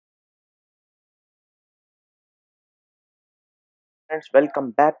Friends,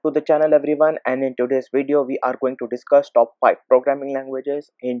 welcome back to the channel everyone, and in today's video we are going to discuss top 5 programming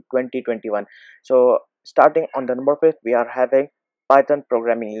languages in 2021. So starting on the number 5, we are having Python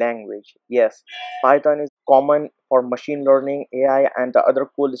programming language. Yes, Python is common for machine learning, AI and the other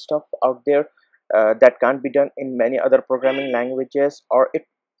cool stuff out there that can't be done in many other programming languages, or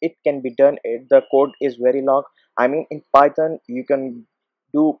it can be done if the code is very long. I mean, in Python you can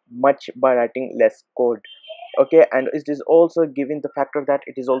do much by writing less code. Okay, and it is also given the factor that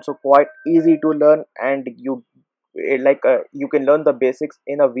it is also quite easy to learn, and you can learn the basics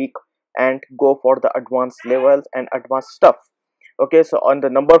in a week and go for the advanced levels and advanced stuff. Okay, so on the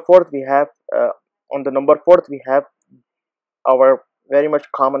number fourth we have our very much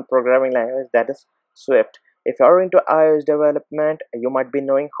common programming language, that is Swift. If you are into iOS development, you might be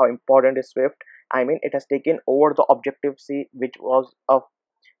knowing how important is Swift. I mean, it has taken over the Objective C, which was a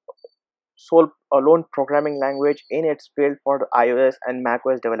sole alone programming language in its field for the iOS and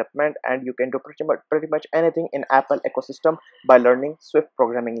macOS development, and you can do pretty much anything in Apple ecosystem by learning Swift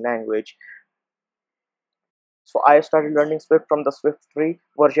programming language. So I started learning Swift from the Swift 3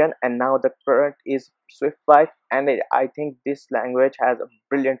 version, and now the current is Swift 5, and I think this language has a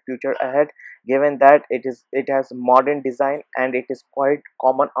brilliant future ahead, given that it has modern design and it is quite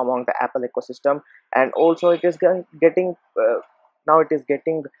common among the Apple ecosystem, and also it is getting now it is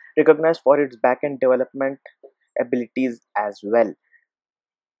getting recognized for its backend development abilities as well.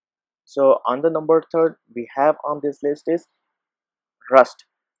 So on the number third we have on this list is Rust.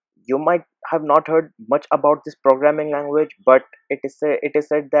 You might have not heard much about this programming language, but it is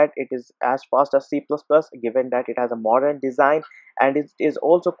said that it is as fast as C++, given that it has a modern design, and it is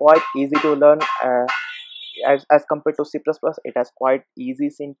also quite easy to learn. As compared to C++, it has quite easy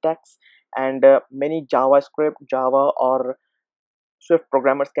syntax, and many JavaScript, Java or Swift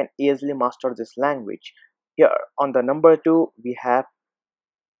programmers can easily master this language. Here on the number 2 we have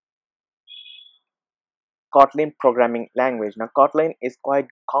Kotlin programming language. Now, Kotlin is quite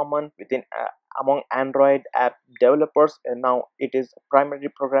common within among Android app developers, and now it is a primary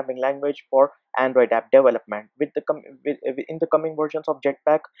programming language for Android app development. In the coming versions of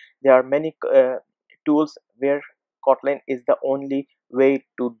Jetpack, there are many tools where Kotlin is the only way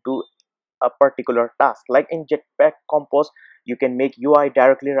to do a particular task. Like in Jetpack Compose, you can make UI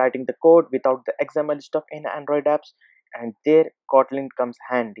directly writing the code without the XML stuff in Android apps, and there Kotlin comes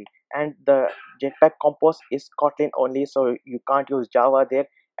handy. And the Jetpack Compose is Kotlin only, so you can't use Java there.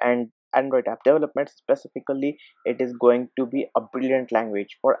 And Android app development specifically, it is going to be a brilliant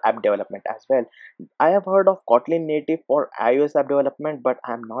language for app development as well. I have heard of Kotlin native for iOS app development, but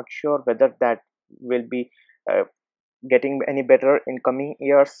I'm not sure whether that will be uh, getting any better in coming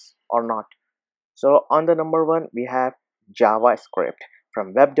years or not. So on the number 1 we have JavaScript,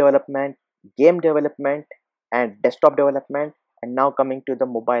 from web development, game development and desktop development, and now coming to the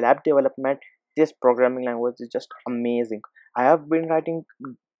mobile app development. This programming language is just amazing. I have been writing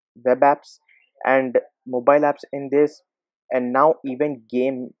web apps and mobile apps in this, and now even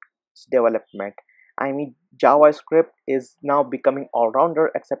games development. I mean, JavaScript is now becoming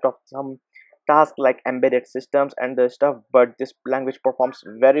all-rounder except of some tasks like embedded systems and the stuff, but this language performs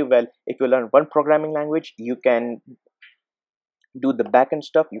very well. If you learn one programming language, you can do the backend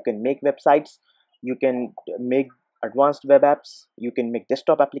stuff, you can make websites, you can make advanced web apps, you can make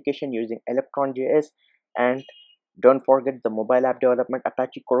desktop application using electron.js, and don't forget the mobile app development,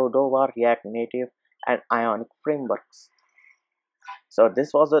 Apache Cordova, React Native and Ionic frameworks. So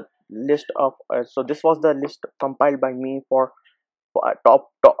this was the list compiled by me for top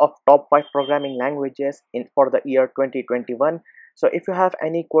 5 programming languages in for the year 2021. So if you have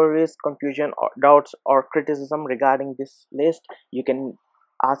any queries, confusion or doubts or criticism regarding this list, you can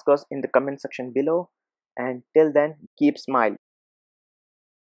ask us in the comment section below, and till then keep smiling.